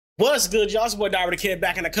What's good, y'all? It's your boy Darby the Kid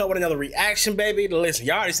back in the cut with another reaction, baby. Listen,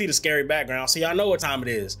 y'all already see the scary background, so y'all know what time it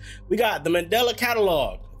is. We got the Mandela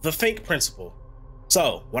Catalogue, the Think Principle.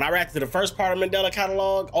 So, when I reacted to the first part of Mandela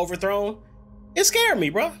Catalogue, Overthrown, it scared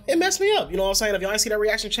me, bro. It messed me up. You know what I'm saying? If y'all ain't see that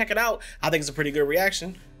reaction, check it out. I think it's a pretty good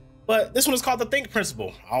reaction. But this one is called the Think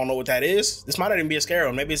Principle. I don't know what that is. This might not even be a scary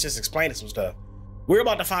one. Maybe it's just explaining some stuff. We're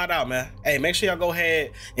about to find out, man. Hey, make sure y'all go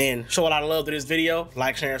ahead and show a lot of love to this video.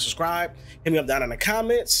 Like, share, and subscribe. Hit me up down in the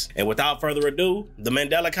comments. And without further ado, the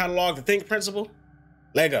Mandela Catalogue, the Think Principle.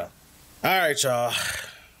 Let go. All right, y'all.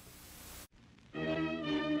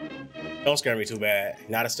 Don't scare me too bad.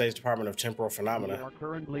 United States Department of Temporal Phenomena. We are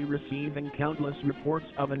currently receiving countless reports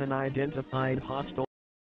of an unidentified hostile.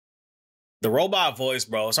 The robot voice,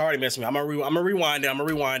 bro, it's already messing me up. I'm gonna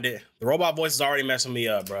rewind it. The robot voice is already messing me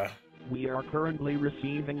up, bro. We are currently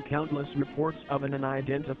receiving countless reports of an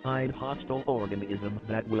unidentified hostile organism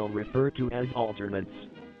that we'll refer to as alternates.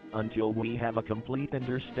 Until we have a complete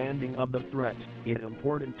understanding of the threat, it's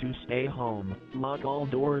important to stay home, lock all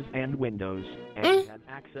doors and windows, and have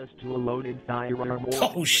access to a loaded firearm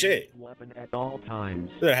or weapon at all times.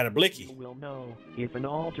 That had a blicky. We'll know if an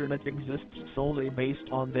alternate exists solely based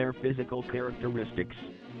on their physical characteristics.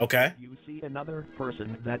 Okay. If you see another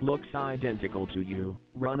person that looks identical to you,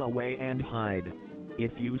 run away and hide.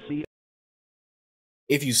 If you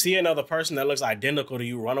see another person that looks identical to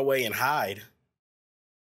you, run away and hide.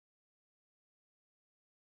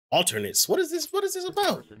 Alternates. What is this? What is this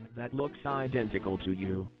about? Person that looks identical to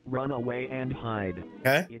you, run away and hide.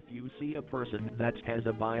 Okay. If you see a person that has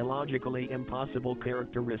a biologically impossible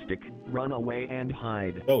characteristic, run away and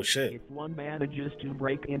hide. Oh shit. If one manages to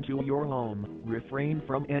break into your home, refrain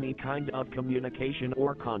from any kind of communication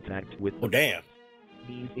or contact with them. Oh damn.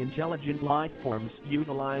 These intelligent life forms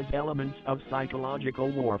utilize elements of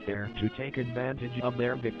psychological warfare to take advantage of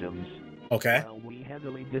their victims. Okay. While we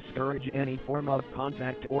heavily discourage any form of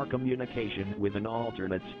contact or communication with an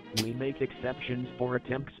alternate, we make exceptions for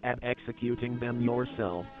attempts at executing them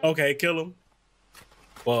yourself. Okay, kill him.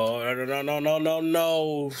 Well,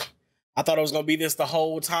 no. I thought it was gonna be this the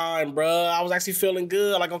whole time, bruh. I was actually feeling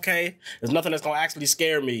good. Like, okay, there's nothing that's gonna actually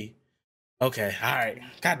scare me. Okay, all right.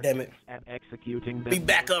 God damn it. At executing them. Be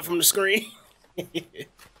back up from the screen. All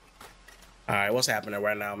right, what's happening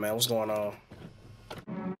right now, man? What's going on?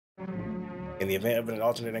 In the event of an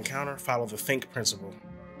alternate encounter, follow the Think Principle.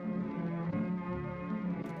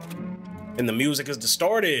 And the music is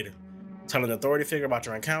distorted. Tell an authority figure about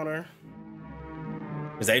your encounter.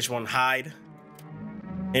 Is H1 hide?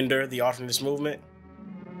 Hinder the alternate's movement?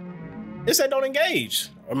 It said don't engage.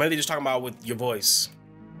 Or maybe just talking about with your voice.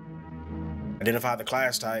 Identify the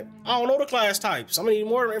class type. I don't know the class types. I'm gonna need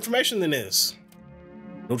more information than this.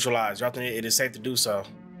 Neutralize. Your alternate, it is safe to do so.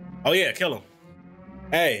 Oh yeah, kill him.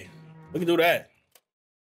 Hey. We can do that.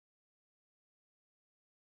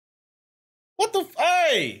 What the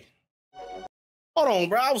hey? Hold on,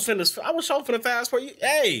 bro. I was so finna fast for you.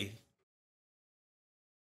 Hey.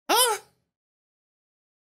 Huh?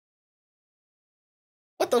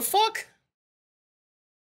 What the fuck?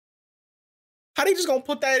 How they just gonna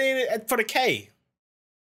put that in for the K?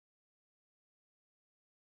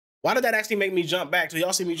 Why did that actually make me jump back? Did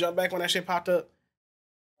y'all see me jump back when that shit popped up?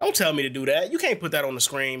 Don't tell me to do that. You can't put that on the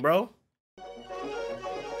screen, bro.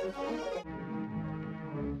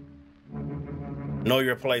 Know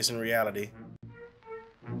your place in reality.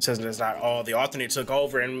 It says it's not all. The alternate took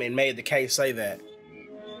over and made the case say that.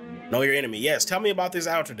 Know your enemy. Yes, tell me about this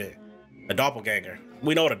alternate. A doppelganger.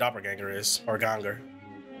 We know what a doppelganger is. Or ganger.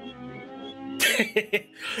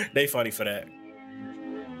 They funny for that.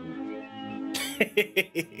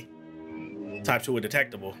 Type 2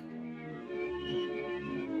 detectable.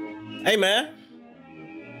 Hey, man.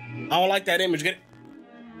 I don't like that image. Get it.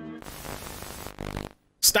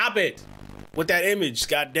 Stop it with that image,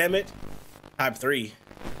 god damn it. Type 3.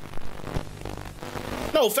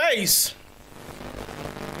 No face.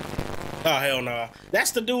 Oh, hell no.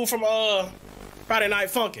 That's the dude from Friday Night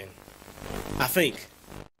Funkin'. I think.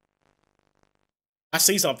 I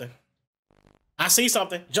see something. I see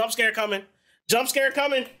something. Jump scare coming. Jump scare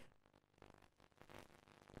coming.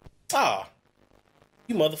 Ah.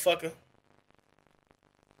 You motherfucker.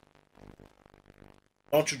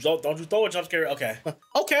 Don't you throw a jump scare. Okay.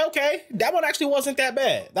 Okay. That one actually wasn't that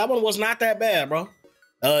bad. That one was not that bad, bro.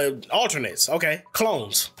 Alternates. Okay.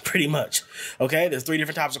 Clones, pretty much. Okay. There's 3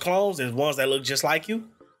 different types of clones. There's ones that look just like you.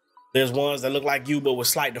 There's ones that look like you, but with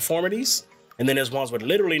slight deformities. And then there's ones with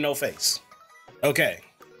literally no face. Okay.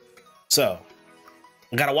 So,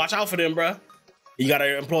 you gotta watch out for them, bro. You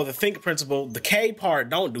gotta employ the Think Principle. The K part,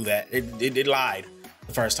 don't do that. It lied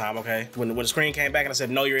the first time, okay? When the screen came back and I said,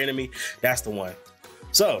 know your enemy, that's the one.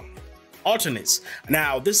 So, alternates.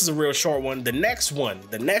 Now, this is a real short one. The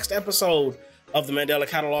next episode of the Mandela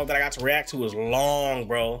Catalog that I got to react to is long,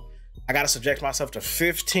 bro. I got to subject myself to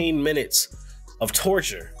 15 minutes of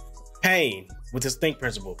torture, pain with this with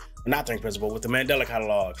the Mandela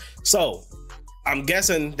Catalog. So, I'm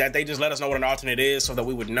guessing that they just let us know what an alternate is so that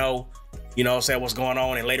we would know, you know what I'm saying, what's going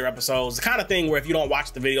on in later episodes. The kind of thing where if you don't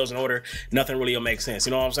watch the videos in order, nothing really will make sense. You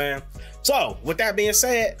know what I'm saying? So with that being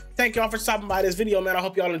said, thank y'all for stopping by this video, man. I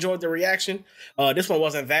hope y'all enjoyed the reaction. This one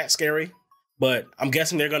wasn't that scary, but I'm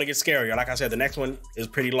guessing they're going to get scarier. Like I said, the next one is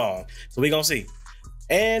pretty long. So we going to see.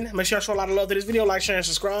 And make sure y'all show a lot of love to this video. Like, share, and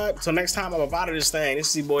subscribe. Until next time, I'm about this thing. This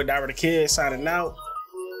is your boy, Diver the Kid, signing out.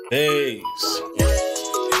 Peace.